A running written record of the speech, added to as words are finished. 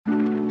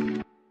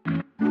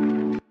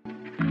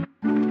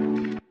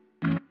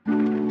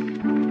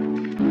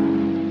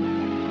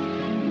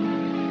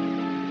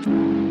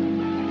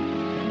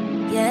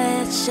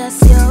it's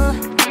just you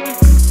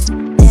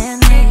and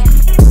me.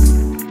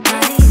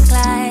 Bonnie and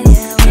Clyde,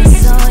 yeah, we're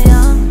so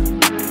young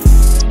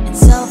and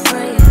so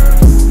free.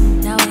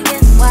 Now we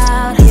getting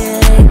wild, yeah,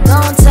 they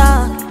gon'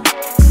 talk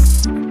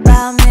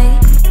about me,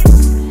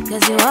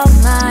 'cause you all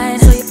mine,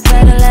 so you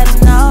better let them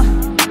know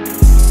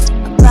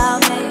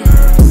about me.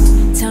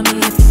 Tell me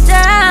if you're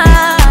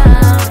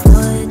down,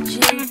 would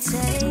you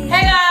take?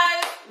 Hey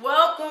guys,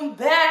 welcome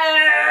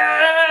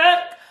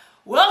back.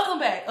 Welcome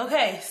back.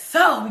 Okay,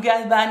 so we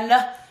guys by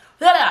now.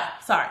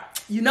 Sorry,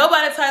 you know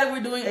by the title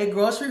we're doing a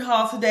grocery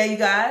haul today, you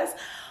guys.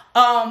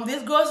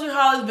 This grocery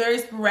haul is very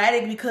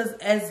sporadic because,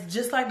 as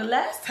just like the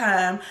last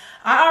time,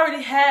 I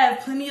already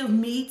have plenty of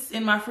meats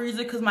in my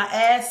freezer because my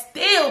ass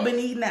still been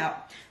eating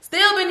out.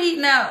 Still been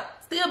eating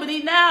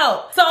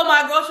out. So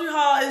my grocery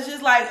haul is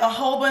just like a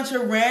whole bunch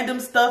of random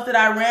stuff that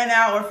I ran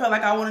out or felt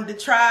like I wanted to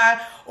try,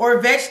 or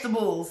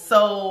vegetables.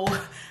 So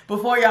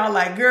before y'all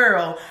like,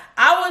 girl,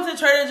 I went to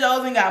Trader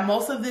Joe's and got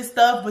most of this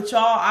stuff, but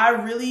y'all, I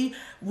really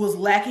was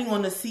lacking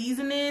on the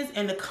seasonings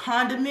and the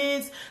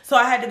condiments. So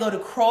I had to go to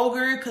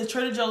Kroger because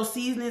Trader Joe's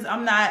seasonings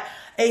I'm not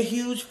a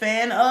huge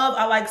fan of.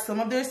 I like some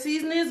of their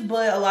seasonings,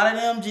 but a lot of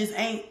them just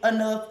ain't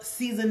enough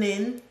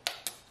seasoning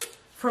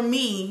for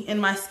me and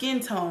my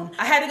skin tone.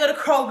 I had to go to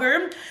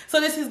Kroger.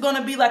 So this is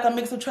gonna be like a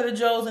mix of Trader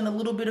Joe's and a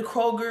little bit of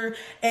Kroger.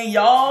 And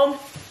y'all,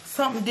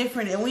 something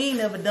different that we ain't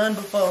never done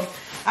before.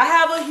 I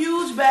have a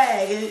huge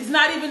bag. It's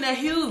not even that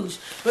huge,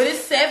 but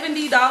it's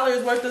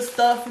 $70 worth of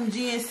stuff from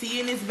GNC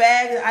in this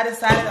bag that I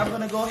decided I'm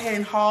gonna go ahead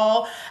and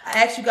haul.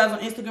 I asked you guys on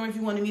Instagram if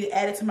you wanted me to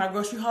add it to my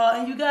grocery haul,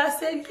 and you guys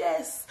said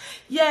yes.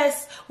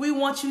 Yes, we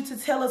want you to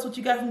tell us what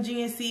you got from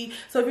GNC.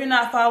 So if you're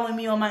not following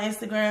me on my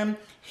Instagram,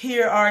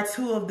 here are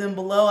two of them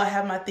below. I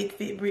have my Thick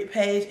Fit Brit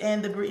page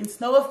and the Brit and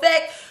Snow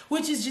effect,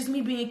 which is just me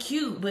being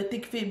cute, but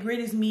Thick Fit Brit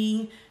is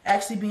me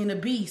actually being a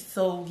beast.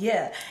 So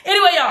yeah.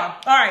 Anyway, y'all,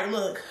 all right,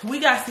 look, we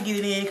got to get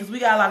it in because we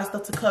got a lot of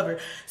stuff to cover.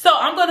 So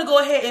I'm gonna go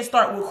ahead and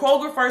start with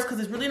Kroger first because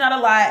it's really not a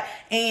lot.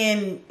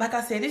 And like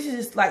I said, this is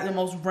just like the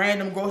most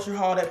random grocery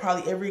haul that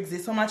probably ever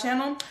exists on my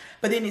channel.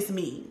 But then it's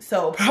me,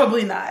 so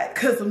probably not,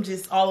 because I'm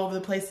just all over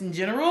the place in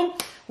general.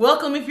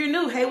 Welcome if you're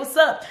new. Hey, what's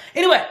up?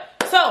 Anyway,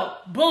 so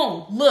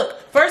boom,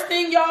 look, first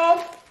thing,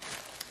 y'all,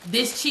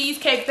 this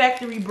Cheesecake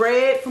Factory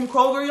bread from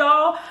Kroger,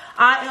 y'all.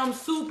 I am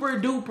super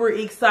duper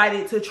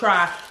excited to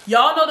try.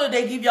 Y'all know that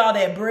they give y'all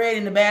that bread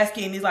in the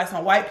basket and it's like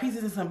some white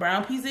pieces and some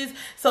brown pieces.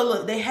 So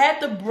look, they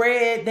had the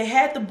bread, they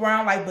had the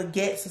brown like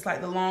baguettes, it's like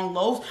the long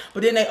loaves,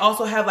 but then they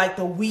also have like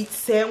the wheat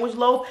sandwich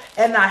loaf.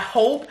 And I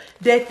hope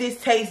that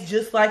this tastes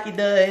just like it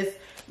does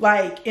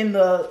like in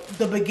the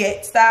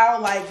baguette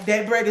style. Like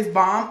that bread is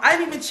bomb. I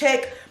didn't even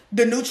check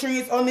the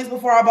nutrients on this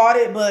before I bought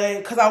it, but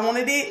because I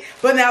wanted it.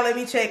 But now let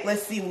me check.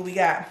 Let's see what we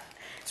got.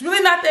 It's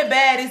really not that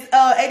bad. It's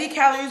 80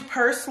 calories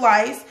per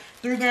slice,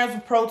 3 grams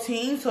of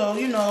protein. So,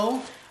 you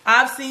know,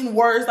 I've seen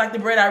worse. Like the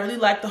bread, I really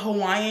like the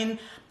Hawaiian.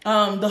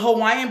 The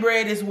Hawaiian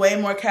bread is way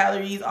more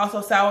calories.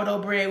 Also sourdough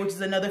bread, which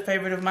is another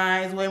favorite of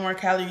mine, is way more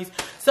calories.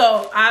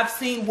 So I've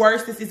seen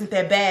worse. This isn't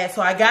that bad.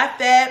 So I got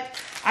that.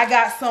 I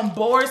got some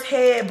Boar's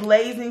Head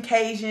Blazing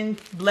Cajun.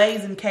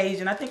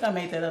 I think I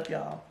made that up,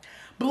 y'all.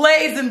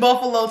 Blazing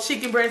buffalo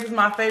chicken breast is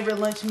my favorite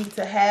lunch meat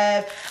to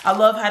have. I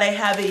love how they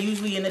have it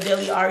usually in the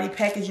deli already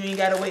packaged. You ain't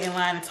gotta wait in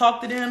line and talk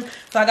to them.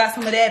 So I got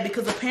some of that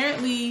because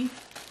apparently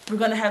we're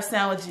gonna have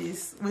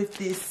sandwiches with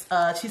this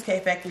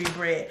Cheesecake Factory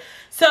bread.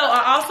 So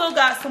I also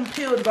got some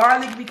peeled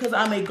garlic because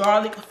I'm a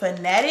garlic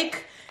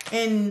fanatic.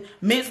 And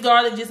minced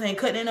garlic just ain't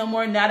cutting it no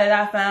more now that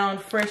I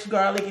found fresh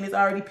garlic and it's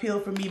already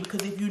peeled for me,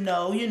 because if you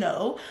know, you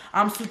know,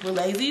 I'm super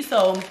lazy.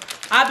 So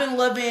I've been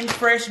loving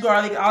fresh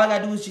garlic. All I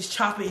gotta do is just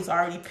chop it. It's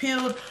already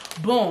peeled.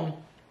 Boom.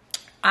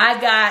 I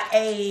got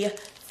a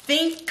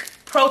Think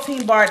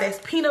protein bar that's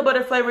peanut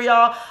butter flavor,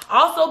 y'all.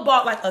 Also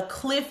bought like a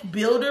Cliff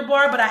Builder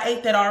bar, but I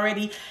ate that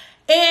already.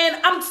 And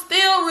I'm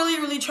still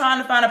really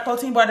trying to find a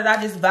protein bar that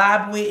I just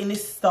vibe with, and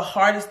this is the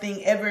hardest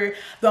thing ever.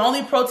 The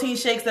only protein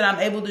shakes that I'm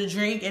able to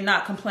drink and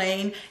not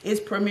complain is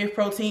Premier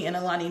Protein and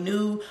Alani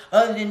Nu.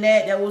 Other than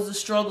that, that was a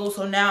struggle.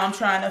 So now I'm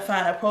trying to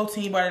find a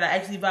protein bar that I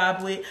actually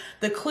vibe with.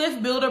 The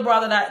Cliff Builder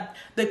bar that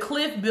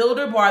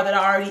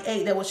I already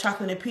ate that was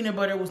chocolate and peanut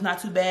butter was not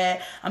too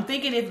bad. I'm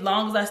thinking as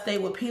long as I stay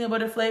with peanut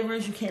butter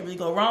flavors, you can't really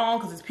go wrong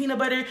because it's peanut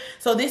butter.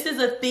 So this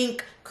is a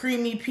Think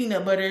creamy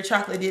peanut butter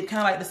chocolate dip, kind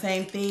of like the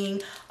same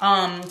thing.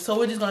 So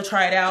we're just gonna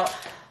try it out.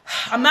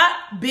 I'm not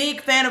a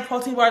big fan of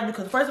protein bars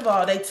because, first of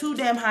all, they too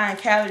damn high in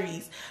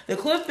calories. The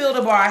Cliff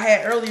Builder bar I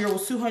had earlier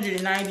was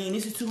 290 and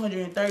this is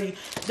 230.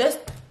 That's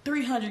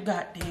 300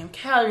 goddamn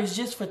calories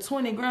just for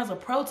 20 grams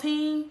of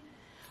protein.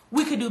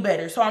 We could do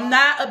better. So I'm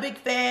not a big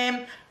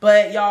fan,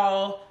 but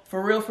y'all,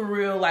 for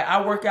real, like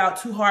I work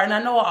out too hard, and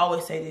I know I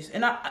always say this,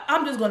 and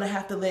I'm just gonna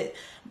have to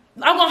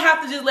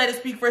just let it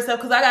speak for itself,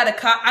 because I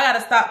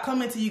gotta stop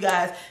coming to you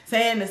guys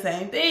saying the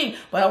same thing.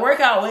 But I work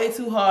out way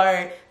too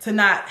hard to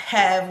not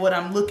have what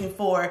I'm looking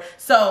for.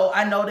 So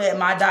I know that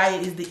my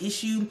diet is the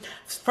issue.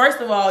 First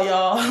of all,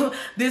 y'all,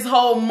 this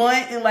whole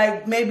month and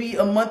like maybe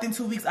a month and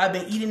 2 weeks, I've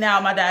been eating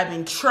out. My diet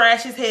been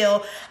trash as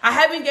hell. I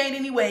haven't gained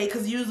any weight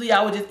because usually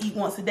I would just eat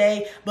once a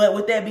day. But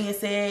with that being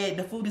said,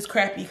 the food is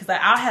crappy because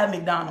I'll have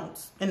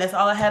McDonald's and that's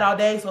all I had all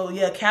day. So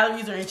yeah,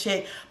 calories are in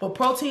check, but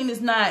protein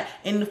is not,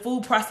 and the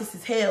food process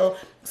is hell.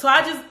 So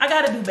I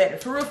gotta do better,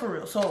 for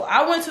real. So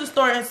I went to the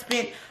store and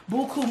spent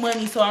buku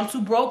money, so I'm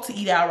too broke to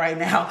eat out right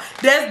now.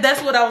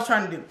 That's what I was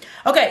trying to do.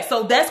 Okay,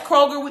 so that's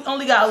Kroger. We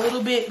only got a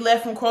little bit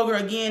left from Kroger.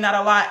 Again, not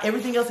a lot.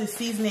 Everything else is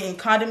seasoning and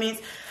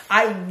condiments.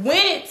 I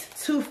went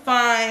to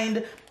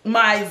find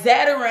my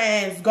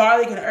Zatarain's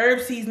garlic and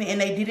herb seasoning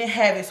and they didn't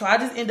have it, so I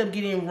just end up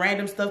getting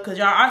random stuff because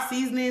y'all, our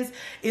seasonings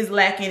is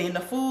lacking and the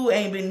food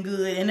ain't been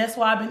good, and that's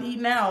why I've been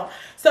eating out.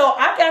 So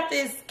I got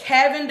this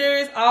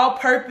Cavender's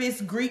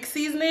all-purpose Greek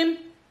seasoning.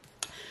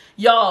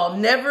 Y'all,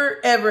 never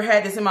ever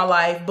had this in my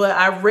life, but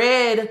I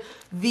read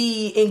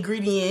the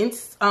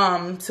ingredients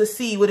to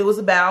see what it was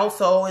about.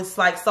 So it's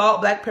like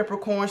salt, black pepper,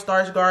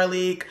 cornstarch,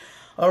 garlic,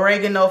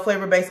 oregano,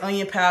 flavor-based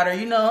onion powder.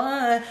 You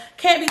know,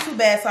 can't be too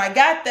bad. So I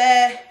got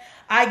that.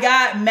 I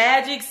got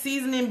Magic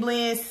Seasoning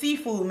Blend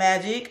Seafood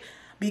Magic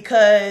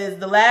because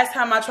the last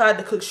time I tried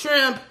to cook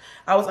shrimp,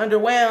 I was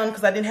underwhelmed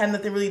because I didn't have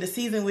nothing really to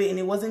season with and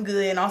it wasn't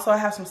good. And also I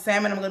have some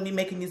salmon I'm going to be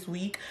making this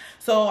week.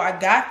 So I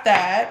got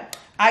that.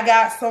 I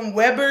got some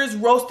Weber's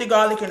roasted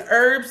garlic and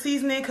herb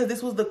seasoning because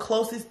this was the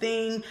closest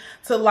thing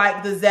to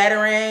like the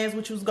Zatarain's,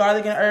 which was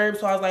garlic and herb.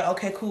 So I was like,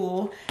 okay,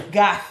 cool.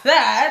 Got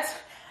that.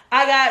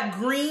 I got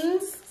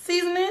greens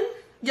seasoning.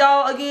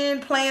 Y'all, again,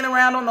 playing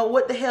around, don't know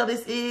what the hell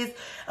this is.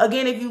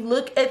 Again, if you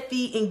look at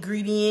the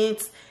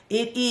ingredients,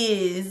 it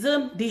is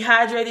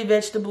dehydrated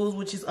vegetables,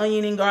 which is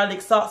onion and garlic,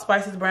 salt,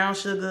 spices, brown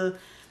sugar.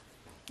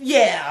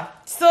 Yeah,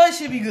 so it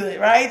should be good,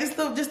 right? Just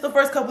the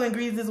first couple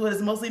ingredients is what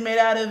it's mostly made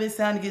out of. It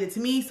sounded good to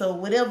me, so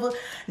whatever.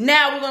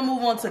 Now we're gonna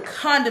move on to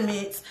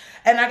condiments,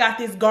 and I got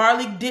this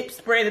garlic dip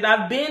spread that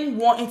I've been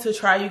wanting to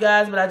try, you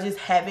guys, but I just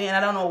haven't, and I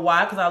don't know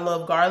why, because I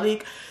love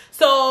garlic.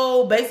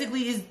 So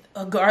basically it's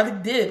a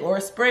garlic dip or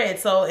a spread.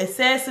 So it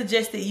says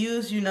suggested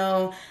use, you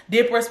know,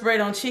 dip or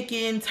spread on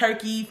chicken,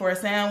 turkey for a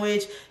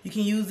sandwich. You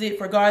can use it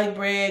for garlic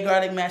bread,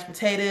 garlic mashed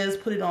potatoes,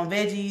 put it on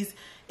veggies.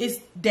 It's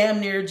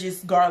damn near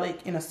just garlic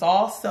in a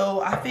sauce.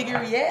 So I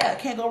figure, yeah,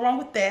 can't go wrong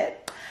with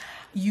that.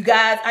 You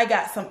guys, I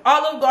got some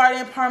Olive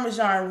Garden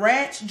Parmesan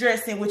Ranch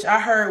dressing, which I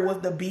heard was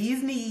the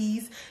bee's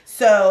knees.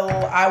 So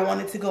I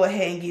wanted to go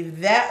ahead and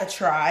give that a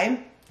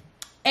try.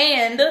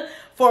 And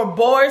for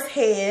boar's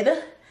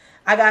head,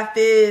 I got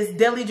this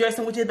deli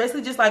dressing, which is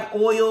basically just like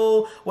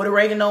oil with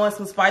oregano and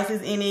some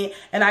spices in it.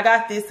 And I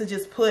got this to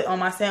just put on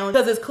my sandwich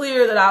because it's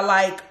clear that I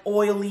like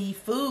oily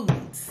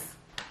foods.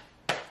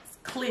 It's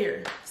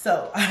clear.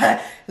 So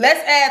let's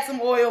add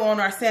some oil on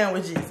our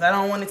sandwiches. I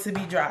don't want it to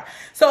be dry.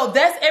 So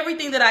that's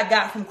everything that I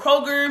got from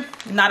Kroger.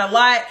 Not a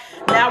lot.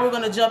 Now we're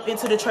going to jump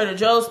into the Trader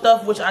Joe's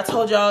stuff, which I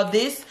told y'all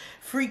this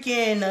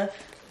freaking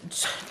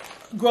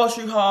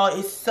grocery haul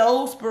is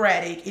so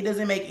sporadic. It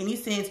doesn't make any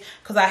sense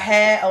because I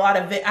had a lot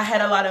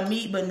of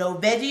meat but no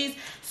veggies.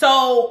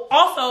 So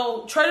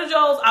also Trader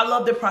Joe's, I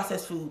love their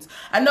processed foods.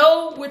 I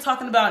know we're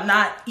talking about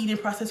not eating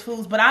processed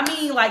foods, but I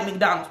mean like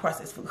McDonald's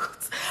processed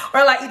foods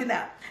or like eating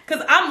out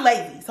because I'm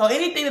lazy. So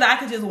anything that I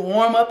can just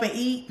warm up and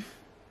eat,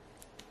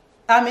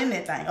 I'm in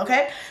that thing.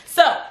 Okay,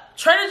 so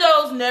Trader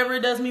Joe's never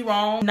does me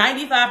wrong.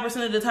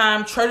 95% of the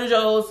time, Trader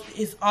Joe's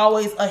is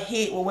always a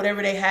hit with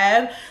whatever they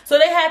have. So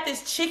they had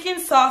this chicken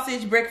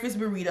sausage breakfast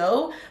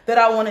burrito that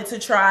I wanted to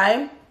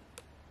try.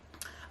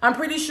 I'm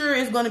pretty sure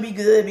it's going to be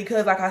good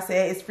because, like I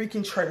said, it's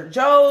freaking Trader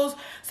Joe's.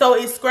 So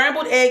it's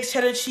scrambled eggs,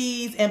 cheddar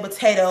cheese, and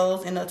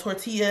potatoes in a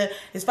tortilla.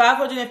 It's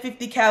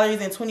 550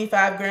 calories and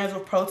 25 grams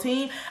of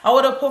protein. I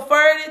would have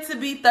preferred it to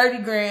be 30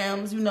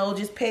 grams, you know,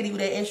 just petty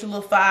with that extra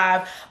little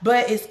 5.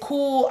 But it's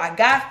cool. I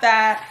got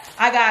that.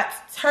 I got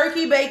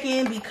turkey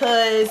bacon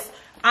because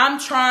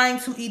I'm trying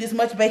to eat as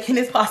much bacon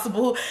as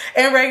possible.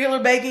 And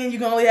regular bacon, you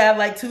can only have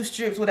like 2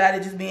 strips without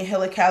it just being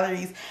hella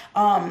calories.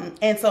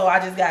 And so I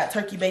just got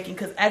turkey bacon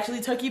because actually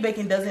turkey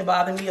bacon doesn't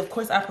bother me. Of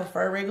course, I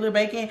prefer regular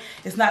bacon.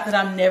 It's not that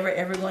I'm never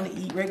ever going to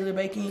eat regular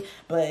bacon,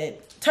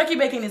 but turkey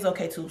bacon is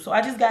okay too. So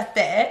I just got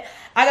that.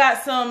 I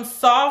got some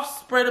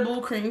soft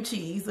spreadable cream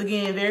cheese.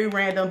 Again, very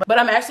random, but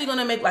I'm actually going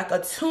to make like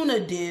a tuna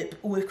dip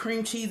with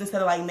cream cheese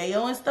instead of like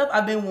mayo and stuff.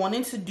 I've been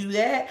wanting to do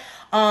that.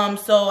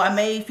 So I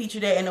may feature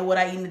that in the What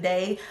I Eat in a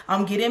Day.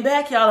 I'm getting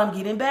back, y'all. I'm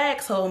getting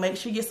back. So make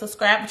sure you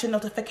subscribe with your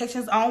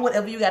notifications on,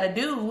 whatever you got to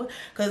do,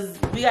 because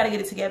we got to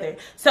get it together.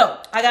 So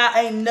I got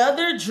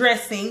another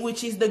dressing,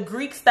 which is the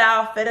Greek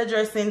style feta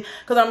dressing,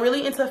 because I'm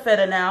really into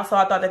feta now. So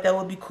I thought that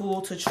would be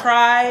cool to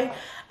try.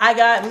 I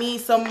got me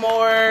some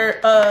more,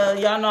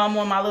 y'all know I'm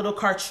on my little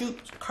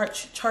charcuterie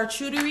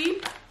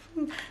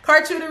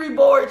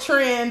board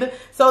trend.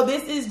 So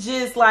this is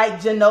just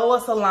like Genoa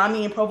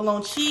salami and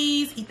provolone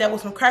cheese. Eat that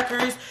with some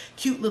crackers.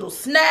 Cute little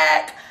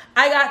snack.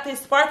 I got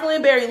this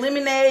sparkling berry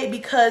lemonade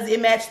because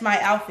it matched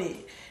my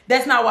outfit.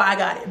 That's not why I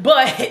got it.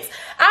 But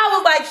I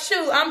was like,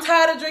 shoot, I'm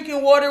tired of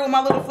drinking water with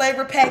my little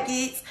flavor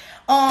packets.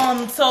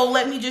 So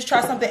let me just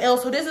try something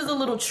else. So this is a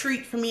little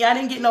treat for me. I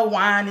didn't get no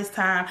wine this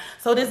time,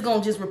 so this is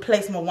gonna just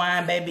replace my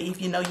wine, baby.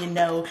 If you know, you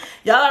know.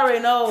 Y'all already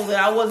know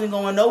that I wasn't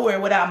going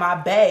nowhere without my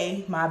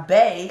bae.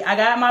 I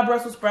got my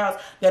Brussels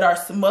sprouts that are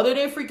smothered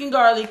in freaking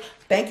garlic.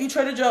 Thank you,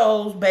 Trader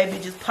Joe's, baby.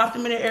 Just pop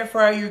them in the air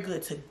fryer. You're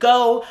good to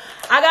go.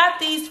 I got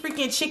these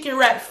freaking chicken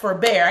wraps for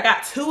Bear. I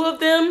got 2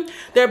 of them.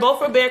 They're both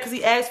for Bear because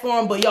he asked for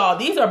them. But y'all,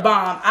 these are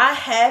bomb. I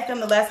had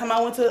them the last time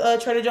I went to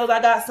Trader Joe's. I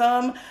got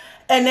some.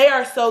 And they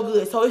are so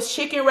good. So it's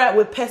chicken wrap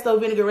with pesto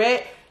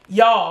vinaigrette.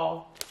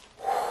 Y'all,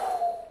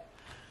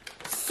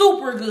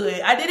 super good.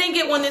 I didn't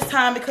get one this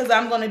time because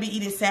I'm going to be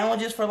eating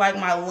sandwiches for like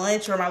my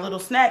lunch or my little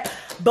snack.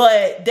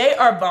 But they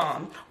are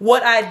bomb.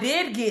 What I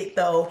did get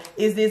though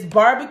is this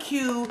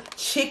barbecue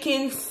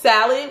chicken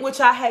salad,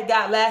 which I had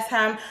got last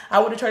time I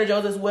went to Trader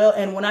Joe's as well.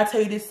 And when I tell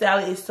you this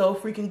salad is so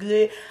freaking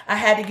good, I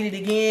had to get it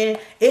again.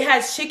 It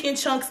has chicken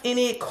chunks in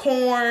it,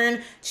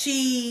 corn,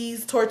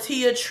 cheese,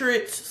 tortilla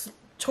strips,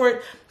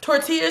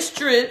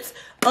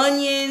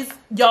 onions.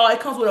 Y'all, it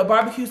comes with a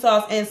barbecue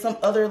sauce and some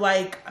other,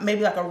 like,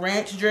 maybe like a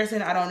ranch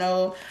dressing. I don't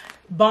know.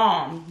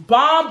 Bomb.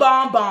 Bomb,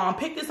 bomb, bomb.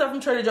 Pick this up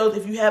from Trader Joe's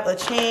if you have a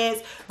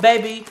chance.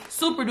 Baby,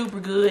 super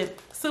duper good.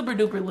 Super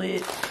duper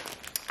lit.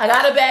 I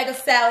got a bag of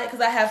salad because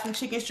I have some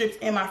chicken strips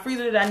in my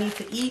freezer that I need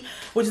to eat,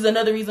 which is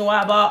another reason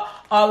why I bought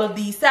all of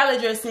these salad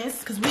dressings,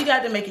 because we got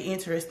to make it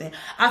interesting.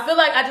 I feel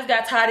like I just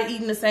got tired of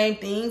eating the same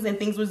things and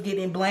things was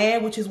getting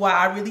bland, which is why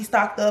I really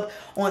stocked up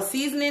on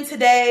seasoning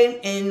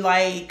today and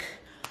like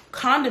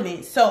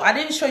condiments. So I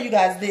didn't show you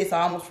guys this.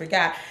 I almost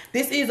forgot.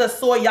 This is a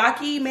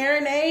soyaki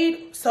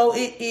marinade. So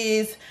it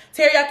is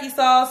teriyaki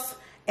sauce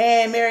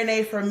and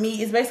marinade for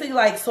me. It's basically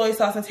like soy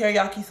sauce and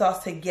teriyaki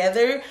sauce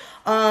together.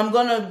 I'm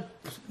gonna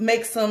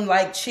make some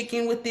like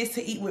chicken with this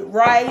to eat with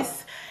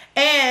rice.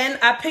 And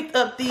I picked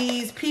up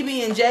these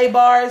PB&J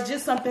bars,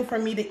 just something for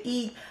me to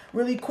eat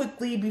really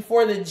quickly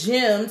before the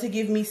gym to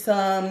give me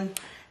some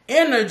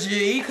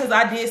energy, because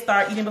I did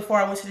start eating before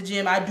I went to the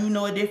gym. I do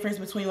know a difference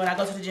between when I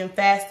go to the gym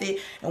fasted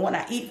and when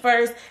I eat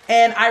first,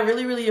 and I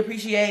really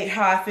appreciate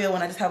how I feel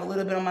when I just have a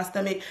little bit on my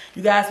stomach.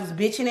 You guys was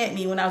bitching at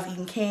me when I was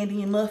eating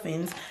candy and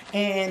muffins,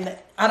 and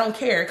I don't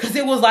care because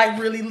it was like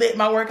really lit.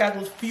 My workout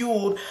was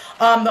fueled.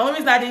 The only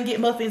reason I didn't get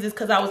muffins is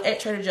because I was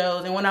at Trader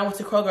Joe's, and when I went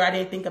to Kroger, I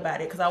didn't think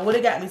about it because I would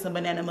have got me some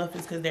banana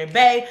muffins because they're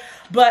bae,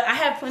 but I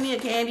have plenty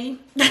of candy.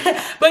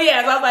 But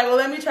yeah, so I was like, well,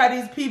 let me try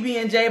these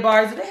PB&J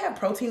bars. Do they have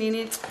protein in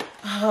it?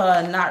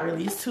 Not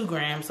really. It's 2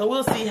 grams, so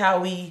we'll see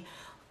how we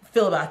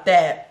feel about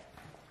that.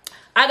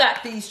 I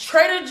got these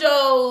Trader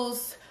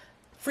Joe's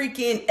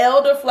freaking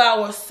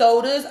elderflower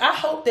sodas. I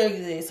hope they're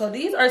good. So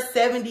these are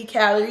 70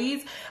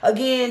 calories.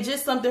 Again,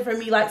 just something for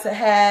me like to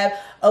have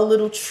a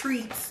little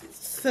treat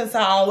since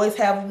I always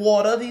have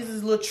water. These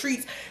is little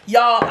treats.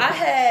 Y'all, I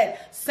had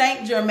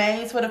St.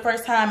 Germain's for the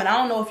first time, and I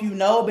don't know if you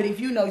know, but if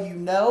you know, you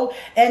know.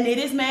 And it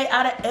is made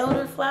out of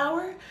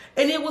elderflower,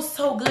 and it was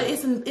so good.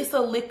 It's a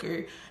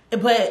liquor,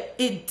 but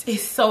it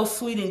is so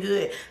sweet and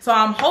good. So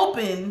I'm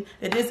hoping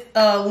that this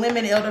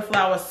lemon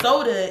elderflower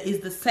soda is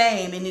the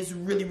same and it's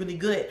really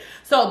good.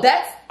 So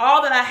that's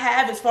all that I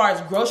have as far as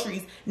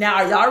groceries. Now,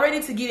 are y'all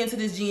ready to get into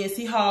this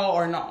GNC haul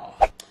or no?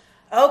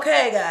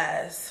 Okay,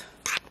 guys.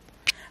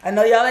 I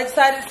know y'all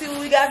excited to see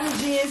what we got from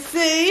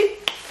GNC.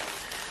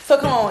 So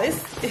come on,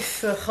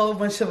 it's a whole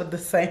bunch of the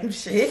same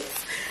shit.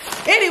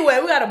 Anyway,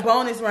 we got a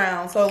bonus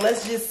round, so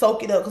let's just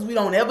soak it up because we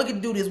don't ever get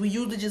to do this. We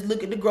usually just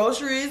look at the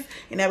groceries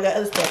and now we got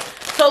other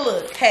stuff. So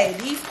look, hey,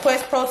 these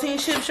Quest protein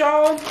chips,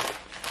 y'all,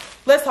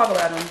 let's talk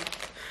about them.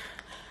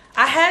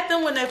 I had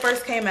them when they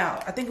first came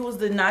out. I think it was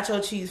the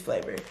nacho cheese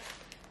flavor.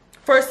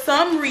 For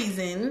some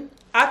reason,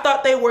 I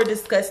thought they were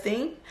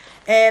disgusting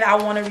and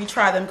I want to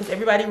retry them because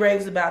everybody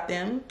raves about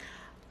them.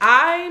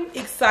 I'm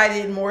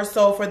excited more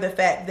so for the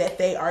fact that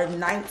they are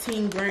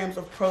 19 grams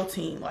of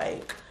protein,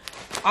 like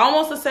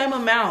almost the same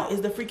amount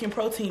as the freaking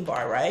protein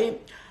bar,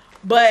 right?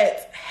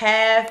 But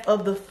half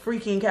of the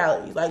freaking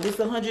calories. Like this is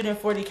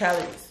 140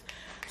 calories.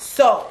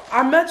 So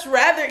I much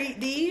rather eat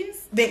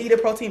these than eat a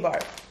protein bar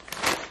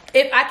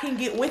if I can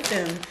get with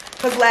them.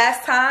 Because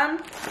last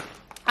time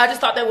I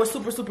just thought they were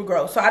super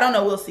gross. So I don't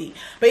know, we'll see.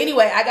 But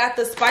anyway, I got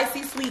the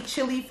spicy sweet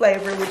chili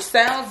flavor, which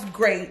sounds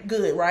great,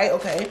 good, right?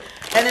 Okay.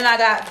 And then I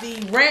got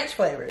the ranch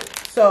flavor.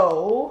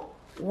 So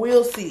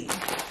we'll see.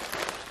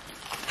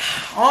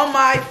 On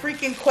my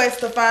freaking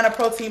quest to find a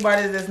protein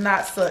bar that does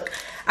not suck,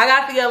 I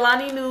got the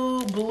Alani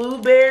Nu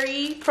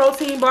blueberry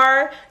protein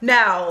bar.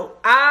 Now,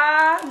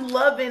 I'm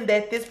loving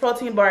that this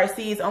protein bar,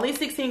 see, it's only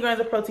 16 grams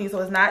of protein,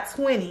 so it's not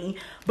 20,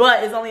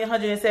 but it's only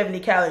 170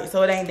 calories,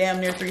 so it ain't damn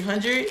near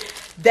 300.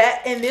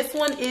 That, and this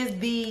one is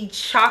the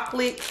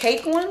chocolate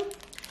cake one.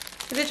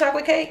 Is it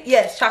chocolate cake?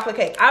 Yes, chocolate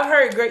cake. I've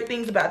heard great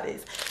things about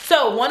this.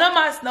 So, one of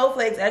my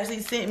snowflakes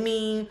actually sent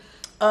me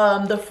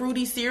the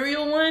fruity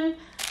cereal one.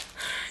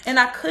 And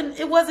I couldn't,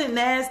 it wasn't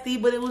nasty,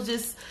 but it was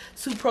just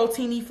too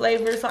proteiny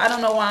flavor, so I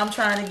don't know why I'm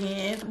trying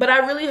again. But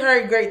I really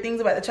heard great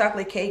things about the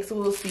chocolate cake, so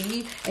we'll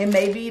see. And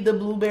maybe the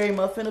blueberry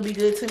muffin will be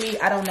good to me.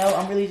 I don't know.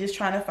 I'm really just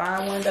trying to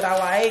find one that I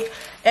like.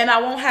 And I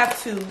won't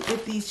have to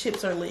if these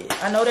chips are lit.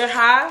 I know they're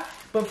high,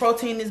 but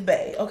protein is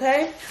bae,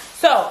 okay?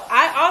 So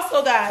I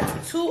also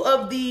got 2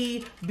 of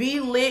the Be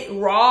Lit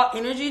Raw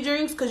energy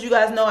drinks, because you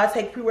guys know I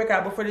take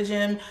pre-workout before the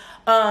gym.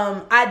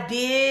 I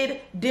did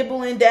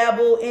dibble and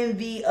dabble in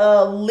the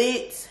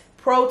lit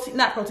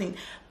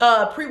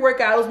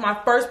pre-workout. It was my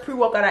first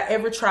pre-workout I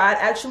ever tried,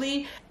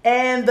 actually,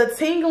 and the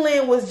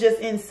tingling was just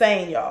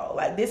insane, y'all.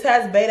 Like, this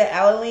has beta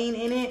alanine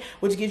in it,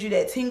 which gives you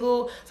that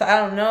tingle. So I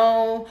don't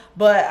know,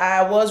 but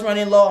I was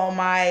running low on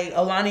my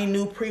Alani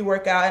Nu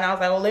pre-workout, and I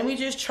was like, well, let me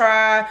just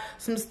try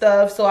some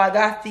stuff. So I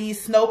got the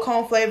snow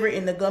cone flavor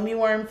and the gummy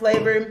worm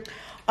flavor.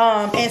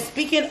 And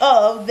speaking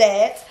of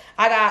that,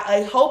 I got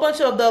a whole bunch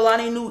of the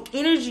Alani Nu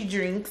energy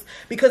drinks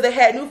because they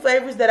had new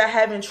flavors that I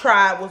haven't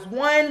tried, was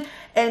 1.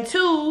 And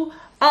 2,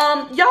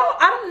 y'all,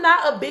 I'm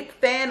not a big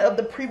fan of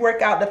the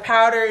pre-workout, the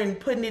powder and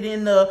putting it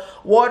in the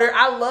water.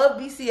 I love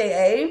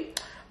BCAA,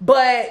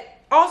 but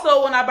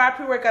also when I buy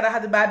pre-workout, I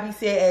have to buy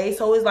BCAA,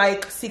 so it's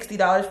like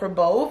 $60 for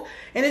both,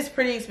 and it's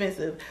pretty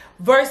expensive.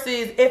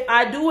 Versus if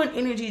I do an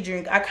energy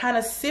drink, I kind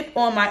of sip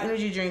on my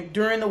energy drink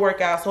during the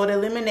workout, so it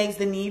eliminates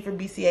the need for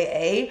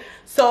BCAA.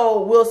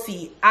 So we'll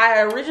see.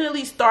 I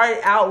originally started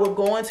out with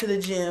going to the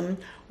gym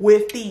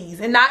with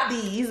these, and not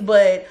these,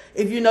 but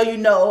if you know, you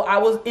know. I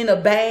was in a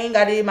Bang.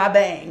 I did my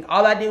Bang.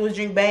 All I did was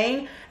drink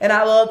Bang, and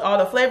I loved all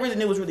the flavors,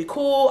 and it was really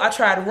cool. I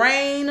tried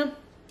Rain,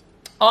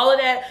 all of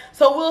that,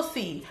 so we'll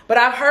see. But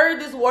I've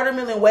heard this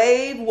watermelon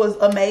wave was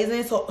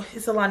amazing, so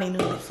it's Alani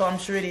Nu, so I'm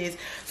sure it is.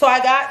 So I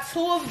got 2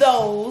 of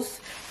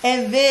those,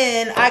 and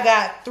then I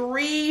got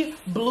 3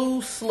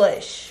 blue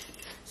slush.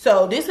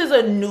 So this is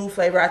a new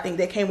flavor, I think,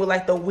 that came with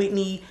like the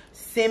Whitney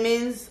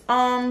Simmons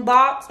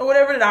box or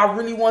whatever, that I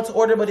really want to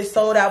order, but it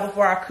sold out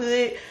before I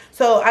could.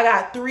 So I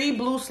got 3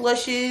 blue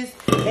slushes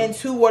and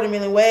 2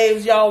 watermelon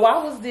waves. Y'all,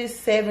 why was this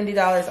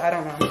 $70? I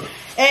don't know.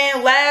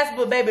 And last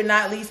but maybe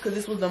not least, because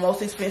this was the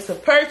most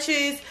expensive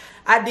purchase,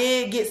 I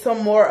did get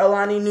some more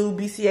Alani Nu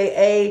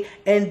BCAA,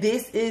 and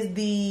this is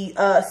the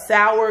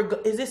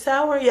sour, is it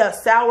sour? Yeah,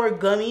 sour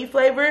gummy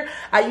flavor.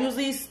 I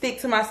usually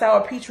stick to my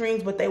sour peach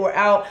rings, but they were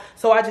out,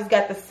 so I just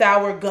got the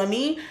sour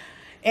gummy.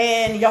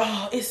 And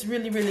y'all, it's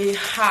really, really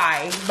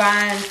high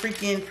buying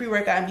freaking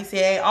pre-workout and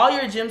BCAA. All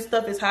your gym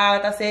stuff is high,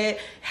 like I said.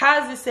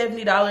 How is it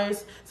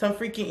 $70? Some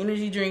freaking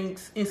energy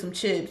drinks and some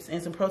chips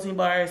and some protein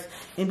bars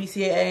and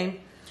BCAA,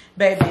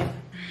 baby.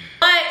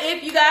 But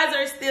if you guys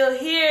are still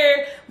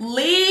here,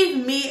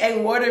 leave me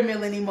a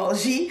watermelon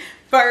emoji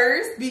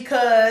first,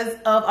 because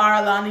of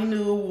our Alani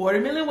Nu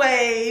watermelon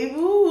wave.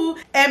 Ooh.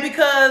 And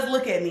because,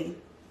 look at me.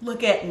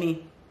 Look at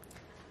me.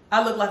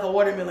 I look like a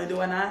watermelon,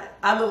 do I not?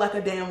 I look like a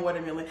damn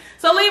watermelon.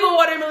 So leave a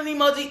watermelon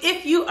emoji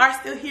if you are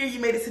still here, you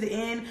made it to the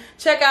end.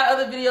 Check out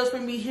other videos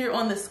from me here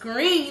on the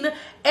screen.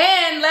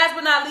 And last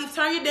but not least,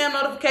 turn your damn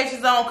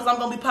notifications on, because I'm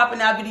going to be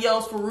popping out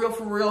videos for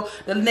real,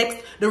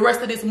 the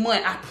rest of this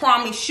month. I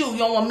promise you, you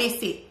don't want to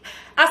miss it.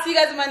 I'll see you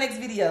guys in my next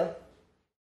video.